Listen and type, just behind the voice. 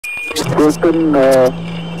Houston,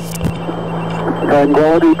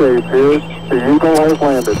 Tranquility Base here. The Eagle has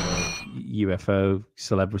landed. UFO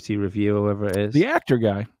celebrity review, or whatever it is. The actor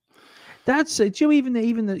guy. That's do you even the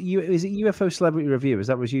is it UFO celebrity review? Is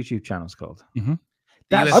that what his YouTube channel's called? Mm-hmm.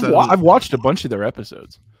 UFO... I've watched a bunch of their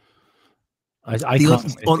episodes.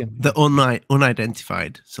 The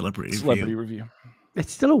unidentified celebrity review.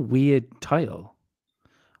 It's still a weird title.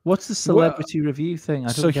 What's the celebrity review thing?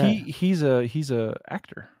 I don't get. He's a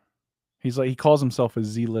actor. He calls himself a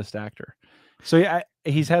Z-list actor. So yeah,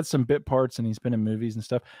 he's had some bit parts and he's been in movies and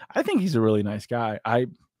stuff. I think he's a really nice guy.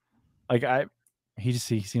 He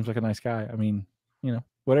seems like a nice guy. I mean, you know,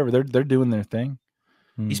 whatever, they're doing their thing.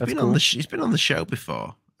 He's been on the show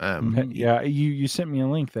before. Yeah, you sent me a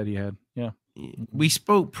link that he had. Yeah, we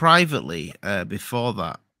spoke privately before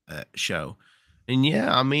that show, and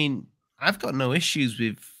yeah, I mean, I've got no issues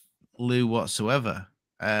with Lue whatsoever.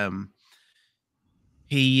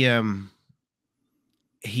 He find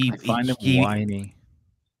him whiny.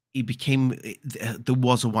 He became. There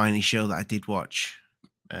was a whiny show that I did watch.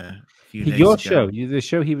 Your show, the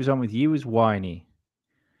show he was on with you, was whiny.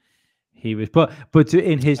 He was, but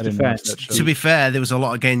in his defense, to be fair, there was a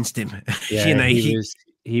lot against him. Yeah, you know,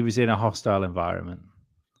 he was in a hostile environment.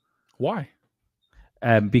 Why?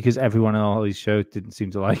 Because everyone on all these shows didn't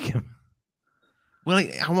seem to like him. Well,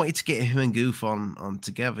 I wanted to get him and Goof on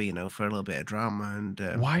together, you know, for a little bit of drama. And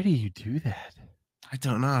why do you do that? I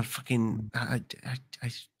don't know.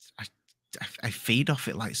 I feed off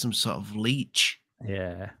it like some sort of leech.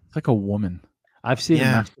 Yeah, it's like a woman. I've seen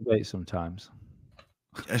him masturbate sometimes.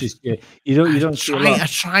 Just you don't see a lot. I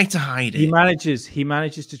try to hide it. He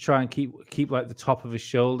manages to try and keep like the top of his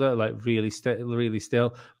shoulder like really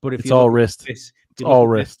still. But if it's all wrist, it's all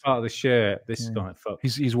wrist. Part of the shirt. This is going fuck.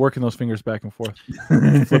 He's working those fingers back and forth,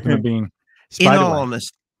 flipping a bean. In all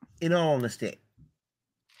honesty,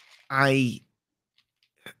 I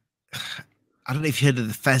don't know if you heard of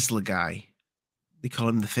the Fessler guy. They call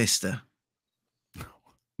him the Fister.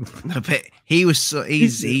 No, but he's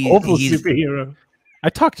awful superhero. I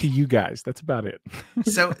talk to you guys. That's about it.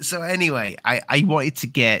 so anyway, I wanted to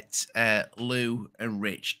get Lou and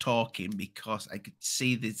Rich talking because I could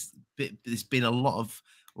see there's been a lot of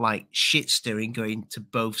like shit stirring going to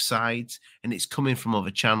both sides, and it's coming from other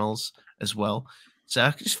channels as well. So I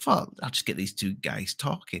just thought I'll just get these two guys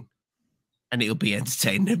talking, and it'll be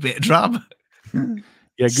entertaining, a bit of drama.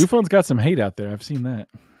 Yeah, Goofon's got some hate out there. I've seen that.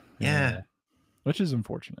 Yeah. Which is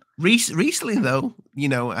unfortunate. Recently, though, you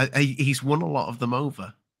know, he's won a lot of them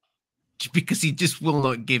over because he just will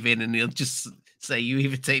not give in, and he'll just say, "You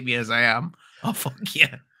either take me as I am, or fuck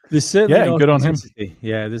yeah." There's certainly no good on him.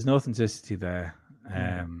 Yeah, there's no authenticity there.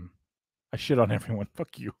 I shit on everyone.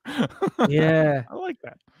 Fuck you. Yeah, I like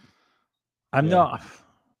that. I'm not.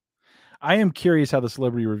 I am curious how the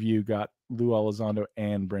celebrity review got Lue Elizondo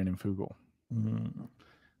and Brandon Fugel.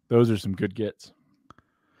 Those are some good gets.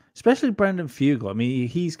 Especially Brandon Fugel. I mean,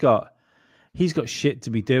 he's got shit to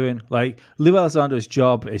be doing. Like Lue Elizondo's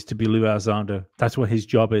job is to be Lue Elizondo. That's what his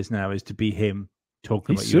job is now, is to be him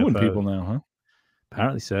talking about suing UFOs. People now, huh?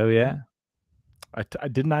 Apparently so, yeah. I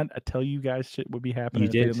did not tell you guys shit would be happening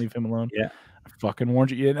if they didn't leave him alone. Yeah. I fucking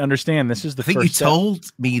warned you. You didn't understand. This is the I think first you step. told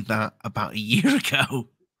me that about a year ago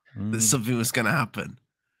that something was going to happen.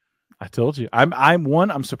 I told you.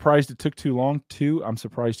 I'm surprised it took too long. Two, I'm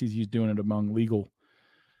surprised he's doing it among legal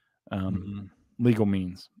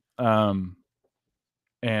means. And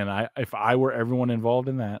if I were everyone involved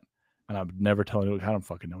in that, and I would never tell anyone, I don't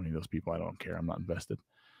fucking know any of those people. I don't care. I'm not invested.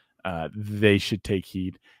 They should take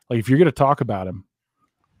heed. Like, if you're going to talk about him,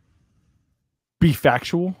 be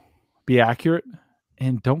factual, be accurate,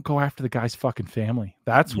 and don't go after the guy's fucking family.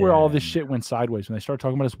 That's where all this shit went sideways, when they started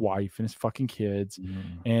talking about his wife and his fucking kids.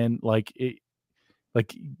 And the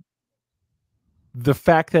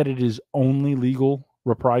fact that it is only legal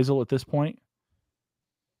reprisal at this point,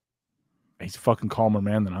 he's a fucking calmer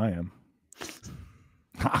man than I am.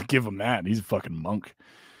 I'll give him that. He's a fucking monk.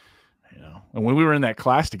 You know, and when we were in that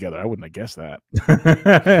class together, I wouldn't have guessed that.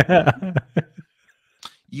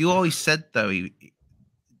 You always said though,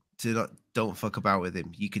 don't fuck about with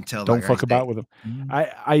him. You can tell. Don't fuck about with him.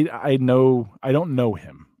 I know. I don't know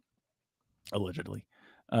him. Allegedly,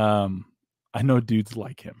 I know dudes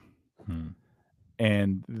like him,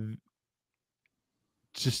 and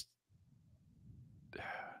just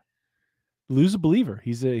lose a believer.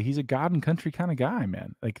 He's a God and country kind of guy,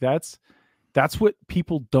 man. Like that's what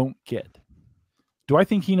people don't get. Do I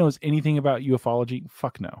think he knows anything about ufology?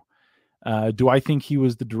 Fuck no. Do I think he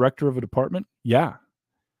was the director of a department? Yeah.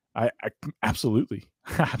 I absolutely.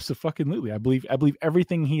 Absolutely. I believe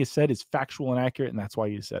everything he has said is factual and accurate, and that's why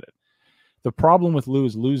he said it. The problem with Lue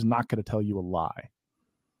is Lue's not going to tell you a lie.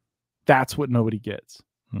 That's what nobody gets.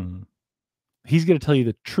 Mm. He's going to tell you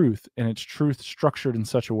the truth, and it's truth structured in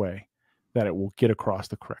such a way that it will get across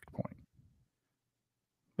the correct point.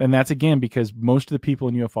 And that's, again, because most of the people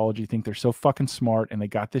in ufology think they're so fucking smart and they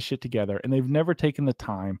got this shit together, and they've never taken the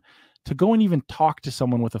time to go and even talk to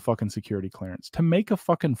someone with a fucking security clearance, to make a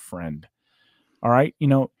fucking friend. All right? You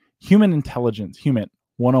know, human intelligence, human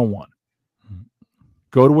 101.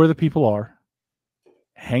 Go to where the people are,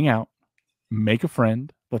 hang out, make a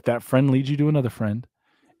friend, let that friend lead you to another friend,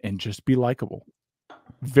 and just be likable.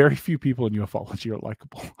 Very few people in ufology are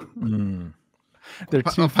likable. Mm. They're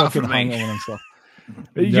too fucking hung on themselves.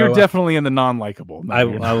 No, You're definitely in the non-likable. No, I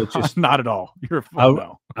will just not at all. You're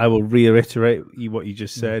no. I will reiterate what you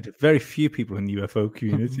just said. Very few people in the UFO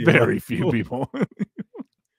community. Very few people.